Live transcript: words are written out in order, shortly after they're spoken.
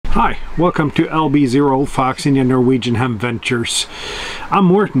Hi, welcome to LB0 Fox India Norwegian Ham Ventures. I'm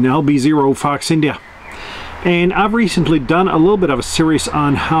Morton, LB0 Fox India, and I've recently done a little bit of a series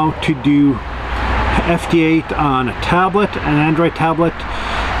on how to do FT8 on a tablet, an Android tablet,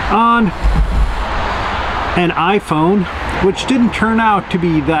 on an iPhone, which didn't turn out to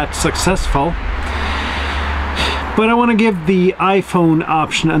be that successful. But I want to give the iPhone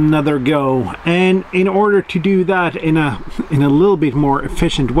option another go, and in order to do that in a little bit more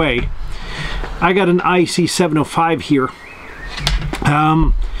efficient way, I got an IC-705 here.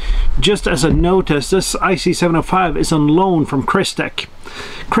 Just as a notice, this IC-705 is on loan from Christek.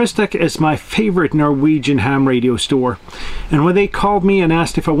 Christek is my favorite Norwegian ham radio store, and when they called me and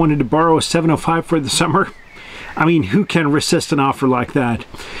asked if I wanted to borrow a 705 for the summer, I mean, who can resist an offer like that?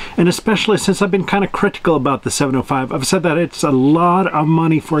 And especially since I've been kind of critical about the 705. I've said that it's a lot of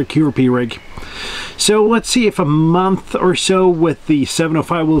money for a QRP rig. So let's see if a month or so with the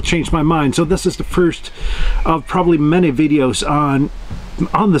 705 will change my mind. So this is the first of probably many videos on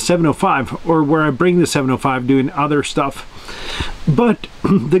the 705, or where I bring the 705 doing other stuff. But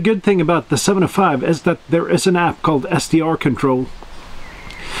the good thing about the 705 is that there is an app called SDR-Control.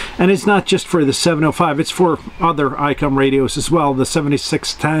 And it's not just for the 705, it's for other Icom radios as well, the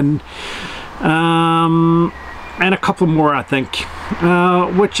 7610, and a couple more, I think,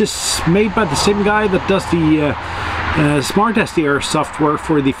 which is made by the same guy that does the Smart SDR software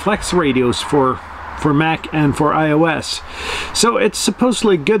for the Flex radios for Mac and for iOS. So it's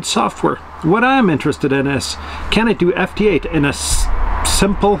supposedly good software. What I'm interested in is, can it do FT8 in a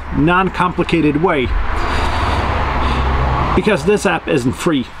simple, non-complicated way? Because this app isn't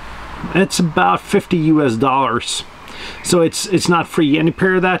free. It's about $50 US. So it's not free. And you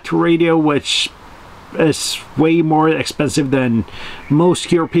pair that to radio, which is way more expensive than most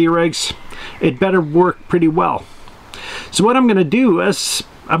QRP rigs, it better work pretty well. So what I'm going to do is,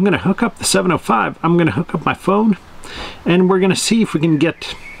 I'm going to hook up the 705, I'm going to hook up my phone, and we're going to see if we can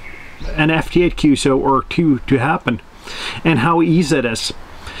get an FT8 QSO or two to happen, and how easy it is.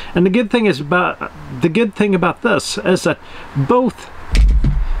 And the good thing about this is that both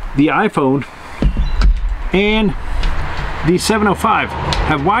the iPhone and the 705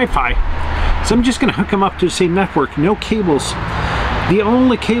 have Wi-Fi. So I'm just going to hook them up to the same network, no cables. The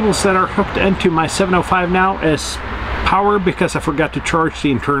only cables that are hooked into my 705 now is power, because I forgot to charge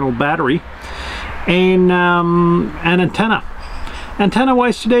the internal battery, and an antenna. Antenna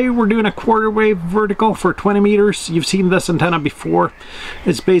wise, today we're doing a quarter wave vertical for 20 meters. You've seen this antenna before.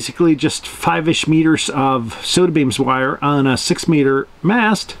 It's basically just 5-ish meters of soda beams wire on a 6-meter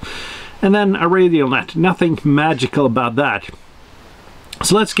mast, and then a radial net. Nothing magical about that.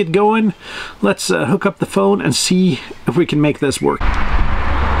 So let's get going. Let's hook up the phone and see if we can make this work.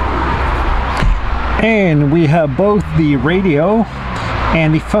 And we have both the radio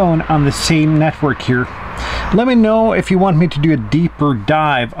and the phone on the same network here. Let me know if you want me to do a deeper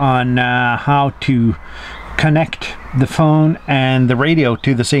dive on how to connect the phone and the radio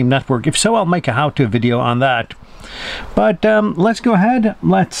to the same network. If so, I'll make a how-to video on that. But let's go ahead,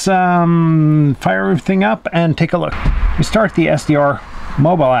 let's fire everything up and take a look. We start the SDR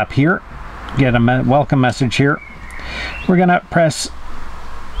mobile app here, get a welcome message here. We're gonna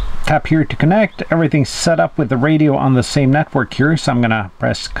tap here to connect. Everything's set up with the radio on the same network here, so I'm gonna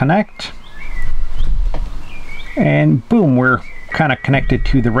press connect. And boom, we're kind of connected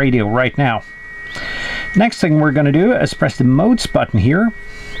to the radio right now. Next thing we're going to do is press the modes button here,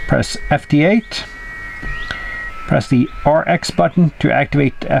 press FT8, press the RX button to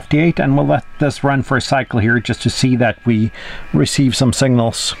activate FT8, and we'll let this run for a cycle here just to see that we receive some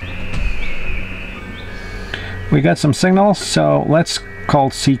signals. We got some signals, so let's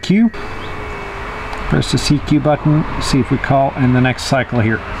call CQ. Press the CQ button, see if we call in the next cycle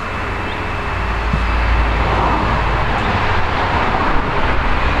here.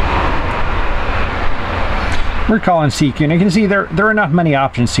 We're calling CQ, and you can see there are not many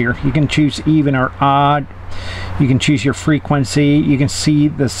options here. You can choose even or odd. You can choose your frequency. You can see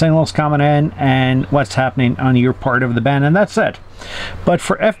the signals coming in and what's happening on your part of the band, and that's it. But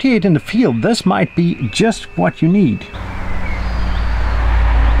for FT8 in the field, this might be just what you need.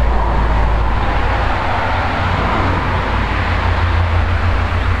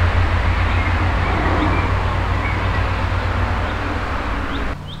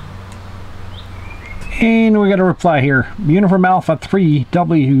 And we got a reply here. Uniform Alpha 3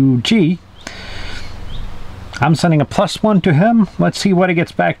 WG. I'm sending a +1 to him. Let's see what he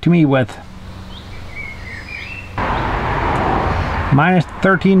gets back to me with.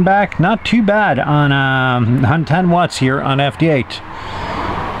 -13 back. Not too bad on 10 watts here on FT8.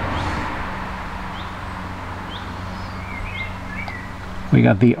 We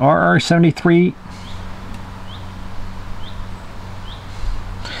got the RR73.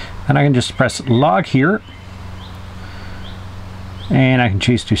 And I can just press log here. And I can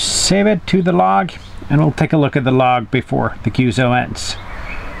choose to save it to the log. And we'll take a look at the log before the QSO ends.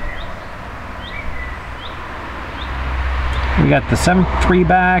 We got the 7.3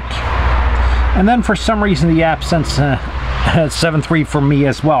 back. And then for some reason the app sends 7.3 for me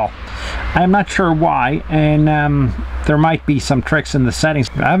as well. I'm not sure why, and there might be some tricks in the settings.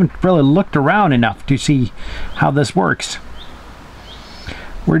 I haven't really looked around enough to see how this works.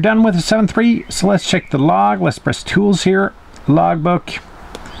 We're done with the 7.3, so let's check the log. Let's press tools here, logbook,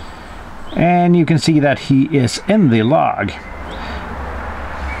 and you can see that he is in the log.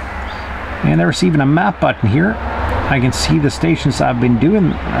 And there's even a map button here. I can see the stations I've been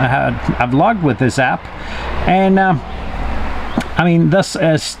doing, I've logged with this app, and I mean, this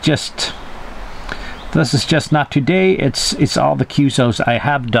is just not today. It's all the QSOs I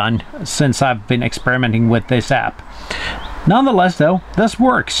have done since I've been experimenting with this app. Nonetheless, though, this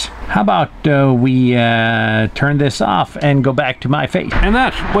works. How about we turn this off and go back to my face? And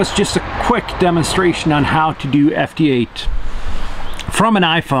that was just a quick demonstration on how to do FT8 from an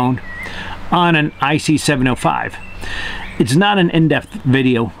iPhone on an IC-705. It's not an in-depth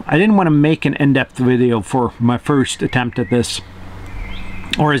video. I didn't want to make an in-depth video for my first attempt at this.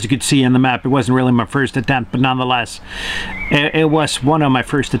 Or as you could see in the map, it wasn't really my first attempt, but nonetheless, it was one of my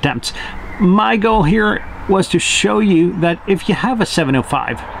first attempts. My goal here was to show you that if you have a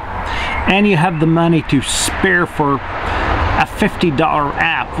 705 and you have the money to spare for a $50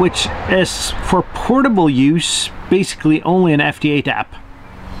 app, which is for portable use, basically only an FT8 app,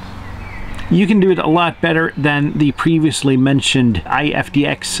 you can do it a lot better than the previously mentioned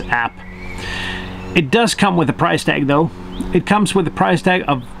iFTx app. It does come with a price tag though. It comes with a price tag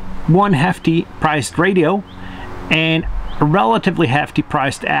of one hefty priced radio and a relatively hefty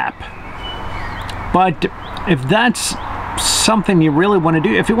priced app. But if that's something you really want to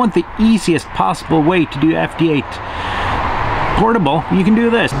do, if you want the easiest possible way to do FT8 portable, you can do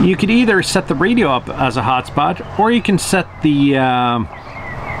this. You could either set the radio up as a hotspot, or you can set the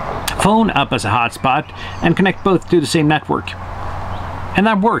phone up as a hotspot and connect both to the same network. And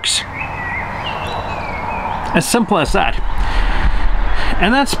that works. As simple as that.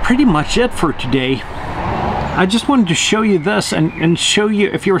 And that's pretty much it for today. I just wanted to show you this and show you,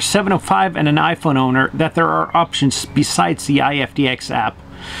 if you're a 705 and an iPhone owner, that there are options besides the iFTx app.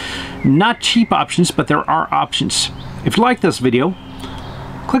 Not cheap options, but there are options. If you like this video,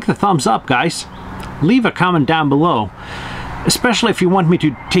 click the thumbs up, guys. Leave a comment down below, especially if you want me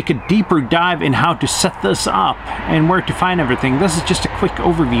to take a deeper dive in how to set this up and where to find everything. This is just a quick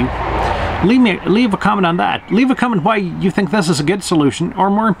overview. Leave a comment on that. Leave a comment why you think this is a good solution,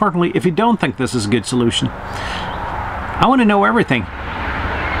 or more importantly, if you don't think this is a good solution. I want to know everything.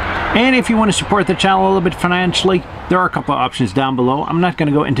 And if you want to support the channel a little bit financially, there are a couple of options down below. I'm not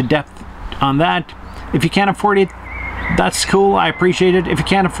going to go into depth on that. If you can't afford it, that's cool. I appreciate it. If you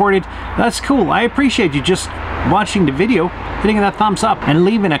can't afford it, that's cool. I appreciate you just watching the video, hitting that thumbs up, and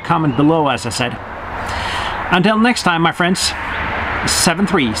leaving a comment below, as I said. Until next time, my friends,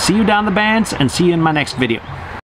 7-3. See you down the bands, and see you in my next video.